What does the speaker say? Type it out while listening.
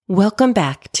Welcome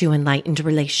back to Enlightened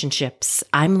Relationships.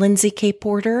 I'm Lindsay K.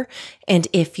 Porter, and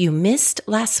if you missed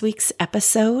last week's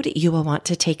episode, you will want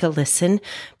to take a listen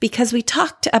because we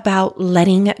talked about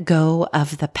letting go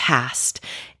of the past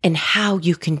and how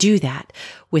you can do that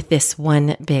with this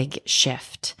one big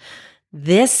shift.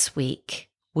 This week,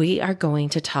 we are going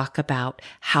to talk about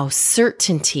how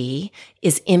certainty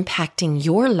is impacting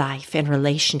your life and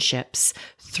relationships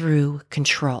through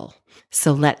control.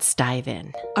 So let's dive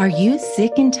in. Are you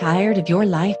sick and tired of your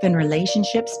life and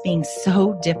relationships being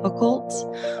so difficult,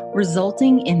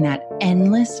 resulting in that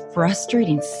endless,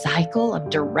 frustrating cycle of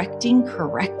directing,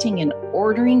 correcting, and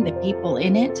ordering the people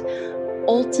in it,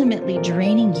 ultimately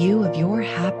draining you of your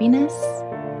happiness?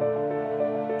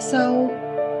 So,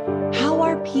 how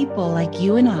are people like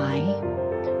you and I,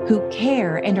 who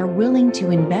care and are willing to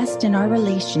invest in our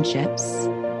relationships,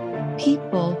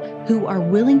 people who are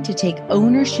willing to take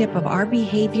ownership of our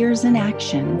behaviors and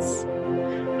actions,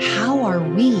 how are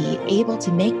we able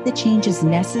to make the changes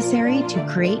necessary to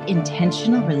create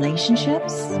intentional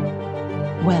relationships?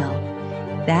 Well,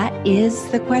 that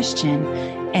is the question,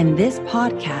 and this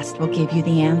podcast will give you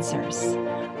the answers.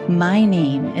 My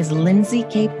name is Lindsay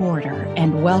K. Porter,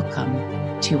 and welcome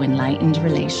to Enlightened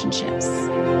Relationships.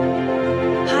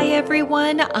 Hi,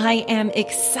 everyone. I am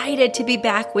excited to be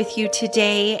back with you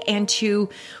today and to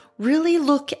really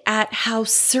look at how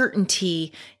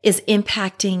certainty is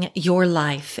impacting your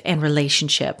life and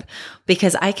relationship,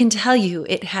 because I can tell you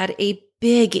it had a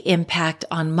big impact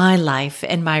on my life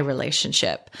and my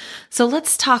relationship. So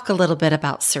let's talk a little bit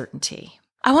about certainty.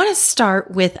 I want to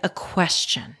start with a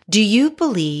question. Do you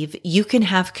believe you can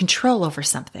have control over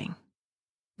something?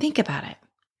 Think about it.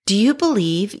 Do you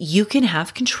believe you can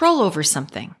have control over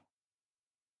something?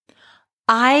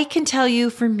 I can tell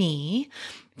you for me,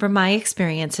 from my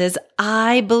experiences,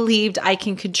 I believed I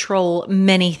can control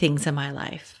many things in my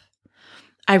life.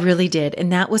 I really did.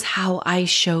 And that was how I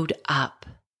showed up.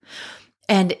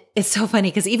 And it's so funny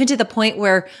because even to the point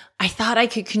where I thought I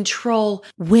could control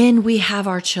when we have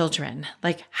our children,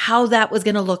 like how that was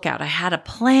going to look out. I had a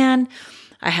plan,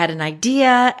 I had an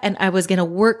idea, and I was going to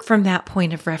work from that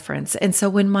point of reference. And so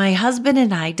when my husband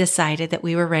and I decided that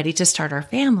we were ready to start our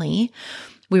family,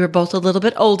 we were both a little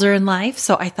bit older in life,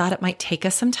 so I thought it might take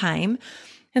us some time.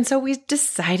 And so we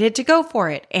decided to go for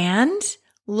it. And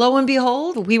lo and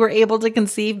behold, we were able to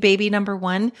conceive baby number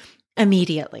one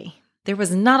immediately. There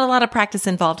was not a lot of practice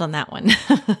involved on that one.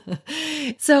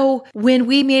 So when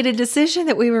we made a decision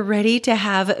that we were ready to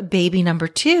have baby number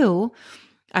two,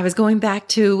 I was going back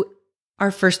to our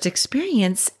first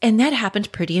experience, and that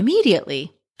happened pretty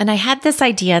immediately. And I had this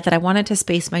idea that I wanted to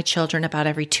space my children about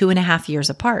every 2.5 years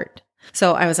apart.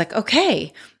 So I was like,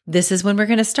 okay, this is when we're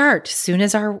going to start. As soon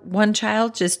as our one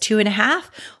child is 2.5,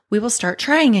 we will start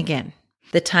trying again.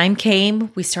 The time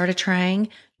came, we started trying,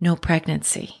 no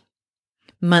pregnancy.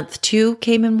 Month 2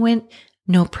 came and went,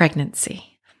 no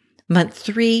pregnancy. Month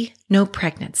 3, no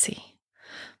pregnancy.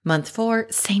 Month 4,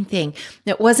 same thing.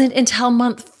 It wasn't until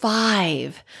month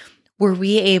 5 were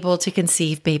we able to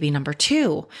conceive baby number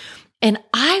 2. And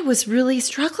I was really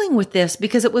struggling with this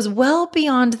because it was well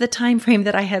beyond the time frame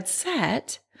that I had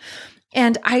set.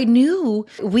 And I knew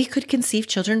we could conceive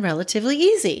children relatively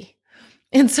easy.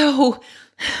 And so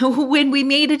when we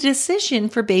made a decision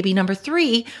for baby number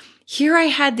 3, here I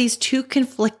had these two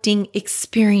conflicting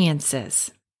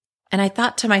experiences. And I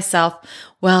thought to myself,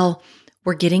 well,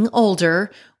 we're getting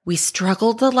older. We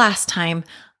struggled the last time.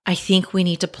 I think we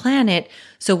need to plan it.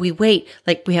 So we wait,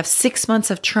 like we have 6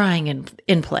 months of trying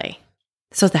in play.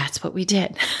 So that's what we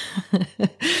did.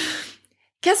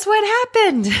 Guess what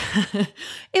happened?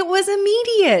 It was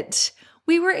immediate.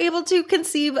 We were able to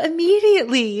conceive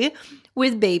immediately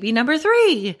with baby number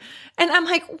 3. And I'm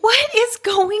like, what is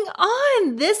going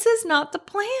on? This is not the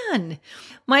plan.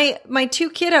 My two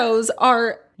kiddos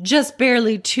are just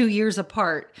barely 2 years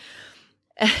apart.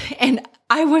 And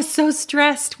I was so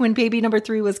stressed when baby number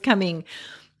 3 was coming.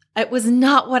 It was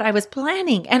not what I was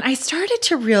planning. And I started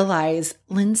to realize,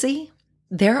 Lindsay,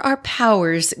 there are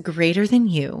powers greater than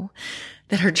you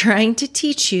that are trying to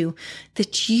teach you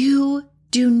that you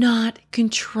do not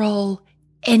control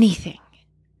anything,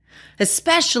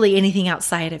 especially anything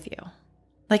outside of you.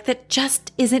 Like that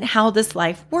just isn't how this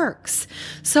life works.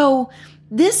 So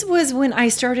this was when I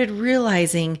started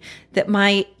realizing that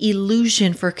my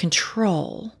illusion for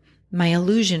control, my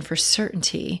illusion for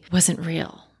certainty wasn't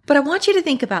real. But I want you to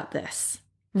think about this.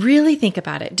 Really think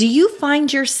about it. Do you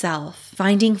find yourself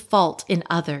finding fault in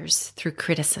others through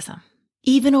criticism,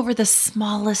 even over the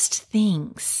smallest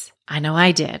things? I know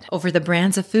I did, over the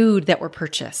brands of food that were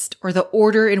purchased or the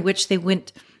order in which they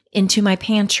went into my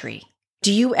pantry.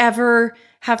 Do you ever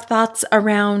have thoughts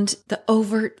around the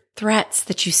overt threats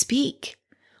that you speak,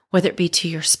 whether it be to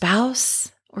your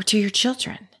spouse or to your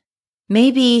children.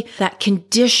 Maybe that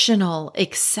conditional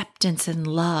acceptance and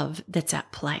love that's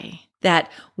at play.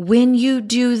 That when you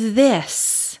do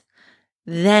this,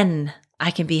 then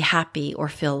I can be happy or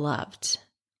feel loved.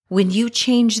 When you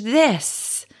change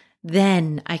this,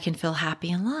 then I can feel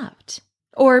happy and loved.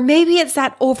 Or maybe it's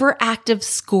that overactive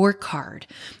scorecard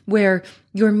where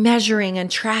you're measuring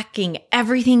and tracking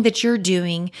everything that you're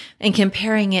doing and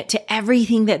comparing it to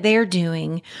everything that they're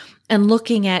doing and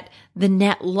looking at the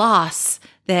net loss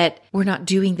that we're not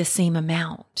doing the same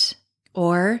amount.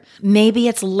 Or maybe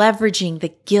it's leveraging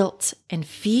the guilt and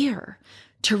fear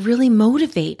to really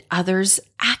motivate others'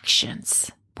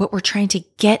 actions, what we're trying to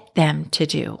get them to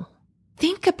do.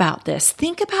 Think about this.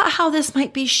 Think about how this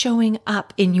might be showing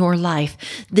up in your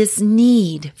life, this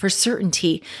need for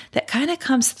certainty that kind of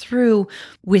comes through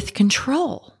with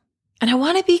control. And I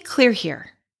want to be clear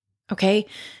here, okay?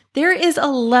 There is a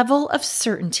level of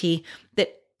certainty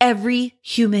that every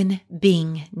human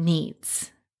being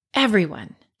needs.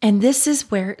 Everyone. And this is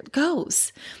where it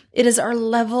goes. It is our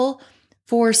level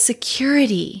for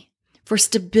security, for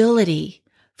stability,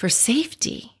 for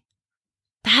safety.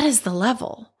 That is the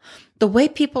level. The way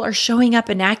people are showing up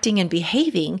and acting and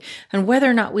behaving, and whether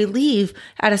or not we leave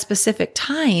at a specific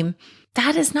time,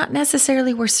 that is not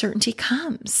necessarily where certainty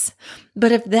comes.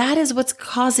 But if that is what's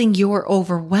causing your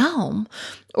overwhelm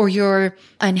or your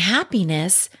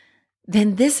unhappiness,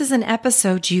 then this is an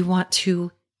episode you want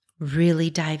to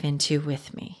really dive into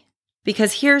with me.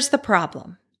 Because here's the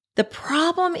problem. The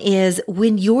problem is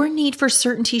when your need for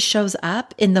certainty shows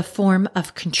up in the form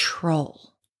of control.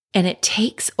 And it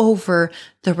takes over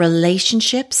the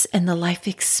relationships and the life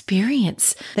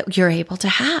experience that you're able to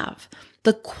have,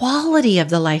 the quality of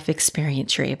the life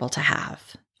experience you're able to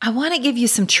have. I want to give you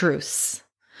some truths.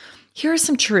 Here are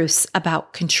some truths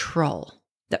about control.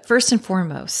 That first and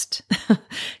foremost,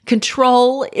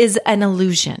 control is an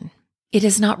illusion. It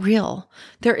is not real.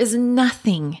 There is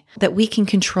nothing that we can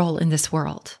control in this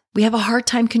world. We have a hard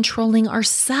time controlling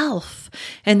ourselves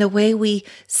and the way we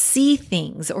see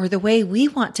things or the way we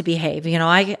want to behave. You know,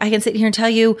 I can sit here and tell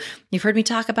you, you've heard me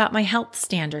talk about my health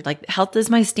standard, like health is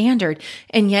my standard.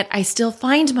 And yet I still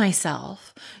find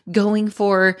myself going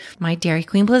for my Dairy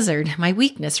Queen Blizzard, my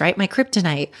weakness, right? My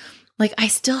kryptonite. Like I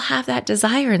still have that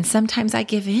desire and sometimes I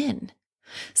give in.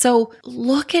 So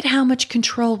look at how much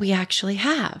control we actually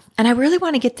have. And I really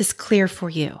want to get this clear for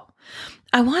you.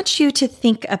 I want you to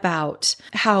think about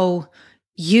how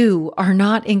you are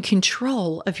not in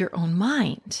control of your own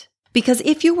mind. Because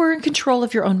if you were in control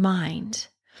of your own mind,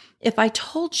 if I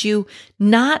told you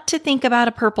not to think about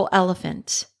a purple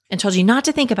elephant and told you not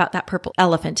to think about that purple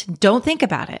elephant, don't think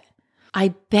about it,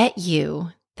 I bet you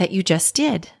that you just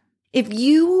did. If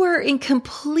you were in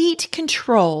complete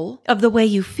control of the way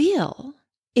you feel,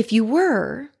 if you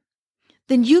were,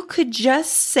 then you could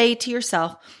just say to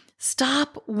yourself,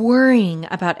 stop worrying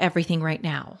about everything right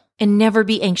now and never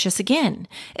be anxious again.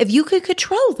 If you could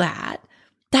control that,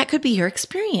 that could be your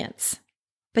experience.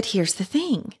 But here's the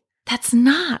thing. That's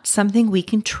not something we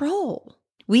control.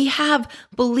 We have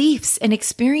beliefs and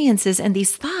experiences and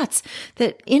these thoughts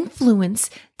that influence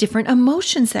different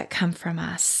emotions that come from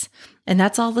us. And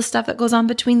that's all the stuff that goes on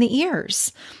between the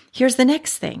ears. Here's the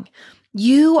next thing.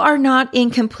 You are not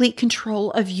in complete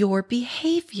control of your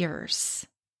behaviors.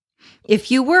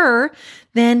 If you were,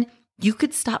 then you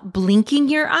could stop blinking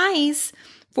your eyes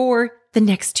for the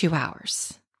next 2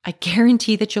 hours. I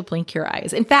guarantee that you'll blink your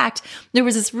eyes. In fact, there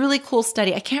was this really cool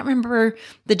study. I can't remember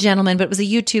the gentleman, but it was a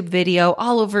YouTube video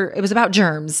all over. It was about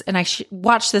germs. And I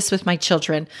watched this with my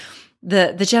children.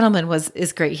 The gentleman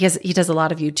is great. He does a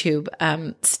lot of YouTube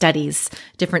studies,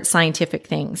 different scientific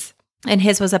things. And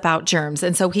his was about germs.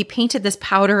 And so he painted this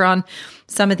powder on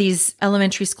some of these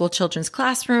elementary school children's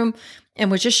classroom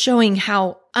and was just showing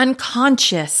how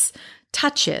unconscious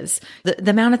touch is,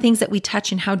 the amount of things that we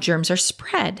touch and how germs are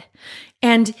spread.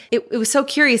 And it was so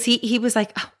curious. He was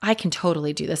like, oh, I can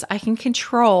totally do this. I can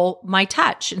control my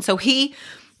touch. And so he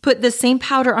put the same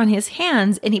powder on his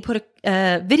hands and he put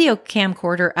a video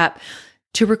camcorder up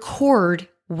to record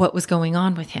what was going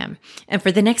on with him. And for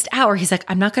the next hour, he's like,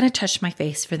 I'm not going to touch my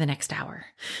face for the next hour.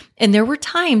 And there were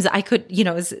times I could,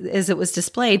 as it was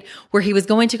displayed, where he was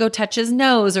going to go touch his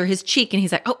nose or his cheek and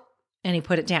he's like, oh, and he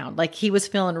put it down. Like he was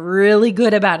feeling really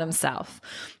good about himself.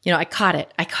 I caught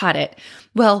it.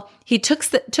 Well, he took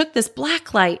this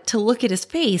black light to look at his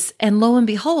face and lo and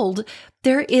behold,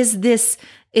 there is this,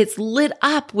 it's lit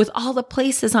up with all the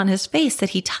places on his face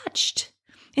that he touched.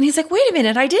 And he's like, wait a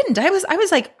minute, I didn't. I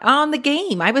was like on the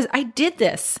game. I did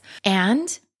this.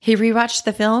 And he rewatched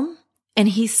the film And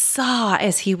he saw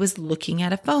as he was looking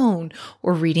at a phone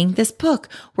or reading this book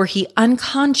where he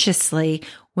unconsciously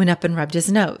went up and rubbed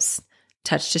his nose,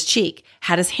 touched his cheek,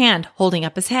 had his hand holding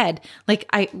up his head.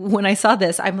 When I saw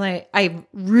this, I'm like, I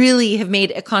really have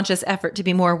made a conscious effort to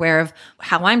be more aware of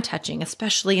how I'm touching,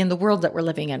 especially in the world that we're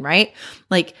living in, right?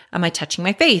 Like, am I touching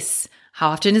my face? How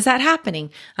often is that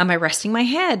happening? Am I resting my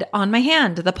head on my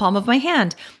hand, the palm of my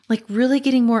hand? Like really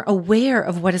getting more aware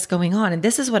of what is going on. And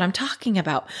this is what I'm talking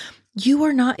about. You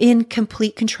are not in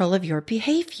complete control of your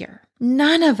behavior.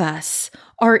 None of us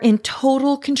are in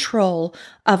total control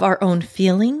of our own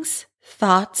feelings,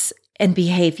 thoughts, and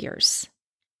behaviors.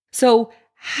 So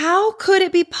how could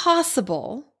it be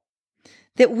possible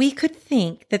that we could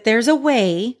think that there's a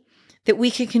way that we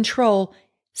can control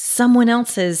someone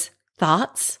else's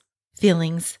thoughts,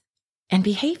 feelings, and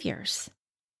behaviors?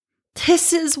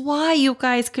 This is why, you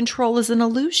guys, control is an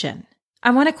illusion. I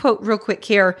want to quote real quick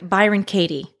here Byron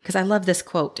Katie, because I love this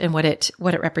quote and what it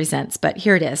represents, but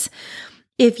here it is.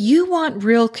 If you want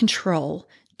real control,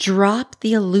 drop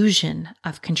the illusion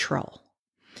of control.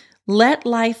 Let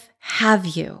life have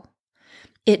you.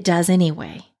 It does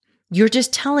anyway. You're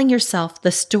just telling yourself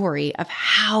the story of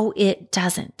how it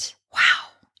doesn't. Wow,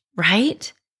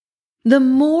 right? The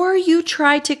more you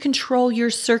try to control your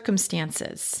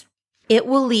circumstances, it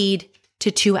will lead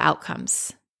to two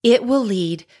outcomes. It will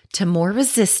lead to more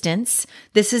resistance.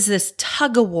 This is this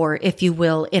tug of war, if you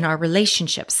will, in our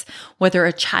relationships. Whether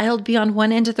a child be on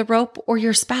one end of the rope or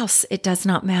your spouse, it does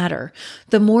not matter.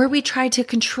 The more we try to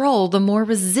control, the more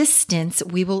resistance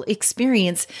we will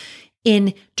experience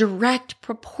in direct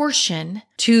proportion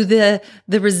to the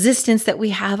resistance that we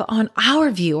have on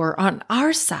our view or on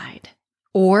our side.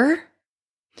 Or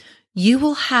you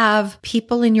will have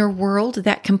people in your world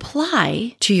that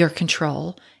comply to your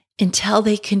control until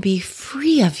they can be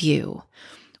free of you,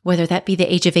 whether that be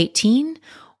the age of 18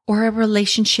 or a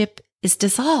relationship is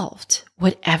dissolved,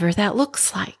 whatever that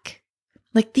looks like.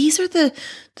 Like these are the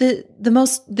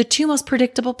two most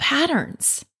predictable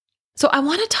patterns. So I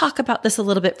want to talk about this a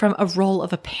little bit from a role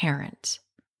of a parent,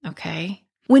 okay?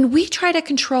 When we try to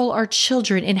control our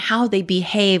children in how they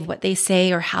behave, what they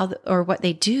say, or what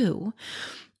they do,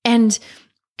 and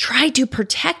try to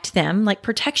protect them, like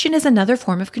protection is another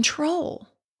form of control.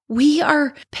 We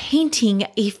are painting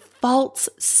a false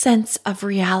sense of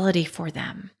reality for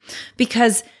them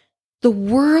because the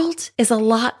world is a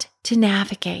lot to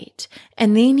navigate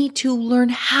and they need to learn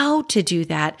how to do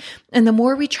that. And the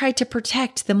more we try to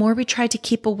protect, the more we try to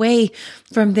keep away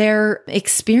from their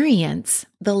experience,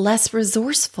 the less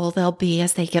resourceful they'll be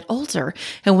as they get older.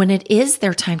 And when it is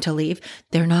their time to leave,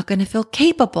 they're not going to feel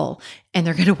capable and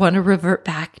they're going to want to revert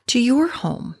back to your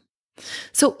home.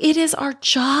 So it is our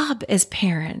job as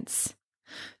parents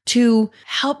to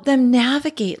help them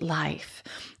navigate life,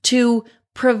 to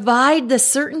provide the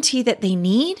certainty that they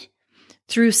need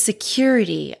through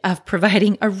security of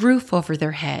providing a roof over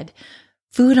their head,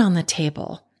 food on the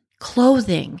table,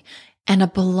 clothing, and a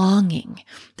belonging,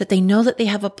 that they know that they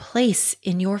have a place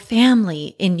in your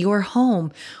family, in your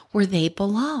home where they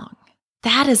belong.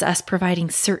 That is us providing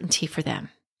certainty for them.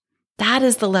 That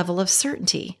is the level of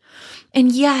certainty.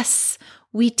 And yes,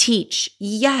 we teach.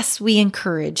 Yes, we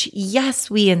encourage. Yes,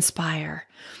 we inspire.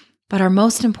 But our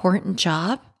most important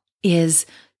job is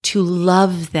to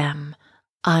love them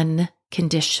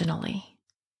unconditionally.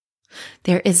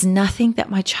 There is nothing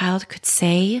that my child could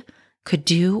say, could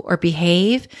do, or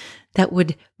behave that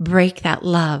would break that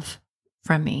love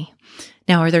from me.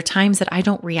 Now, are there times that I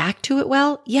don't react to it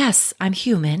well? Yes, I'm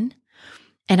human.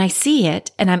 And I see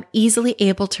it, and I'm easily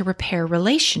able to repair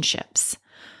relationships.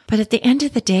 But at the end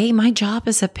of the day, my job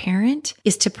as a parent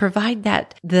is to provide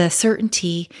the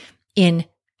certainty in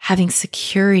having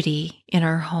security in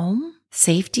our home,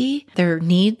 safety, their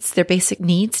needs, their basic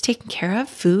needs taken care of,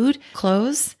 food,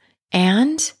 clothes,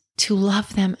 and to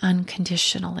love them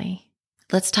unconditionally.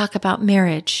 Let's talk about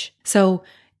marriage. So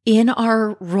in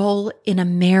our role in a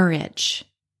marriage,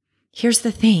 here's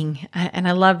the thing, and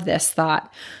I love this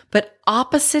thought, but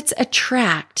opposites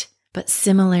attract, but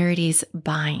similarities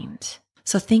bind.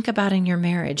 So think about in your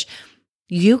marriage,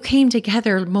 you came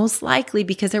together most likely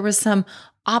because there was some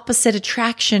opposite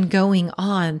attraction going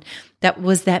on that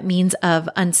was that means of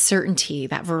uncertainty,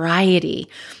 that variety,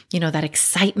 that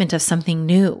excitement of something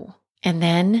new. And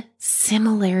then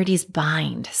similarities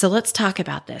bind. So let's talk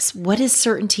about this. What is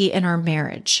certainty in our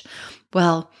marriage?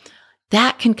 Well,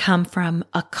 that can come from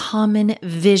a common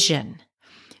vision,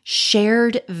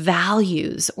 shared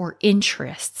values or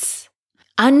interests.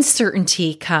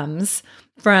 Uncertainty comes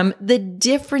from the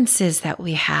differences that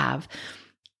we have.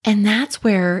 And that's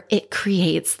where it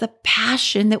creates the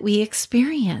passion that we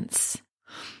experience.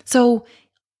 So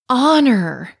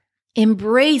honor,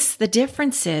 embrace the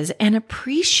differences and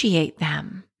appreciate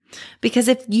them. Because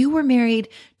if you were married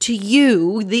to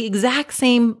you, the exact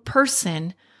same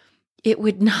person, it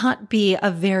would not be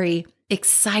a very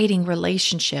exciting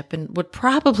relationship and would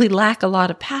probably lack a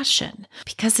lot of passion,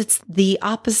 because it's the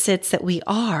opposites that we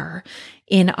are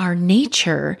in our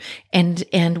nature and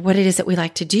what it is that we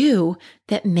like to do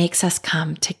that makes us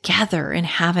come together and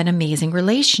have an amazing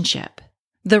relationship.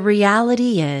 The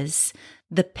reality is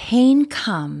the pain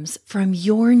comes from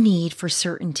your need for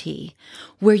certainty,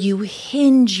 where you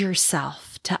hinge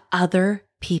yourself to other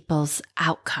people's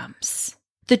outcomes.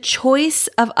 The choice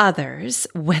of others,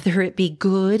 whether it be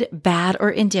good, bad, or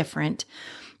indifferent,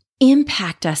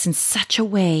 impact us in such a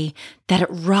way that it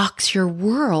rocks your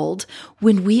world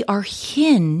when we are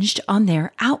hinged on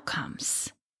their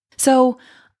outcomes. So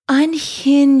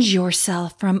unhinge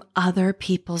yourself from other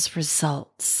people's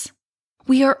results.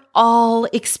 We are all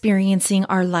experiencing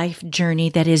our life journey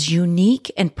that is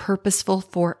unique and purposeful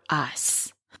for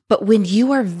us. But when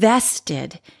you are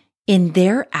vested in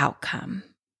their outcome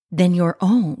than your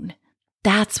own,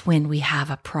 that's when we have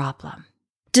a problem.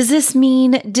 Does this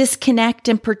mean disconnect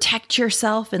and protect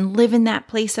yourself and live in that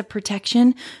place of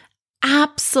protection?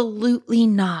 Absolutely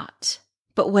not.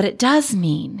 But what it does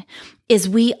mean is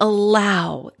we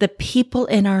allow the people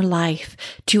in our life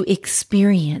to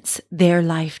experience their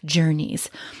life journeys,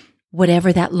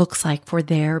 whatever that looks like for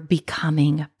their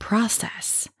becoming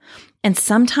process. And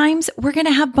sometimes we're going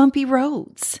to have bumpy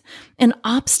roads and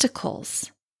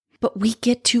obstacles, but we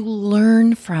get to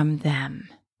learn from them.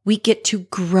 We get to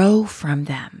grow from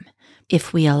them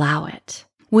if we allow it.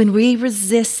 When we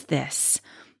resist this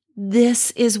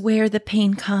is where the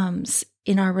pain comes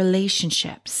in our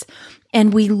relationships,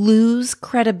 and we lose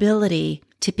credibility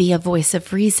to be a voice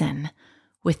of reason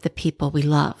with the people we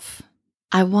love.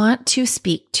 I want to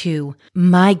speak to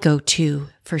my go-to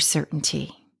for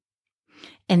certainty,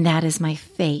 and that is my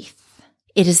faith.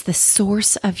 It is the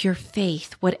source of your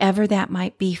faith, whatever that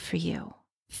might be for you.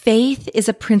 Faith is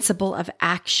a principle of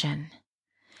action,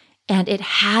 and it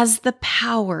has the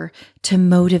power to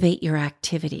motivate your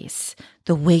activities,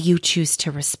 the way you choose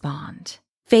to respond.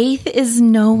 Faith is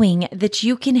knowing that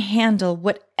you can handle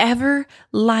whatever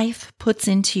life puts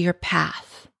into your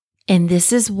path. And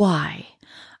this is why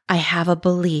I have a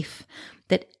belief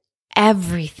that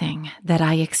everything that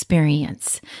I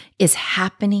experience is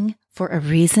happening for a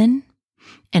reason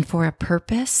and for a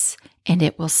purpose, and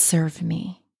it will serve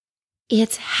me.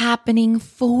 It's happening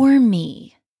for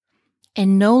me,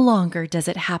 and no longer does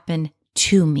it happen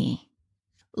to me.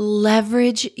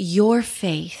 Leverage your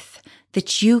faith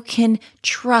that you can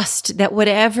trust that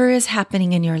whatever is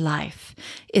happening in your life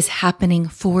is happening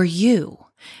for you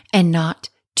and not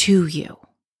to you.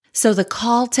 So the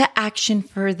call to action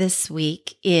for this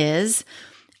week is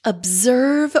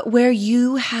observe where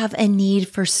you have a need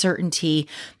for certainty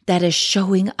that is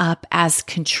showing up as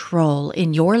control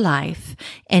in your life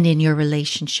and in your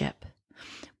relationship.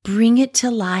 Bring it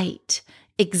to light.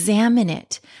 Examine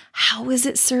it. How is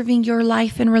it serving your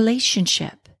life and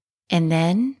relationship? And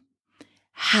then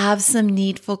have some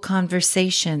needful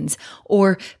conversations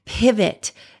or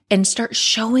pivot and start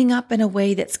showing up in a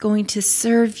way that's going to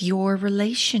serve your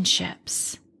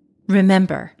relationships.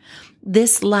 Remember,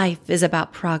 this life is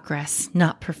about progress,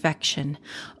 not perfection.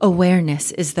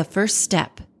 Awareness is the first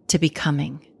step to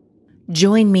becoming.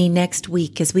 Join me next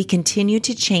week as we continue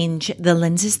to change the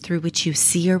lenses through which you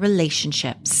see your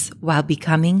relationships while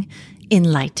becoming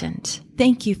enlightened.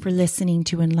 Thank you for listening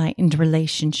to Enlightened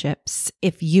Relationships.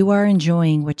 If you are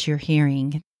enjoying what you're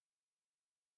hearing,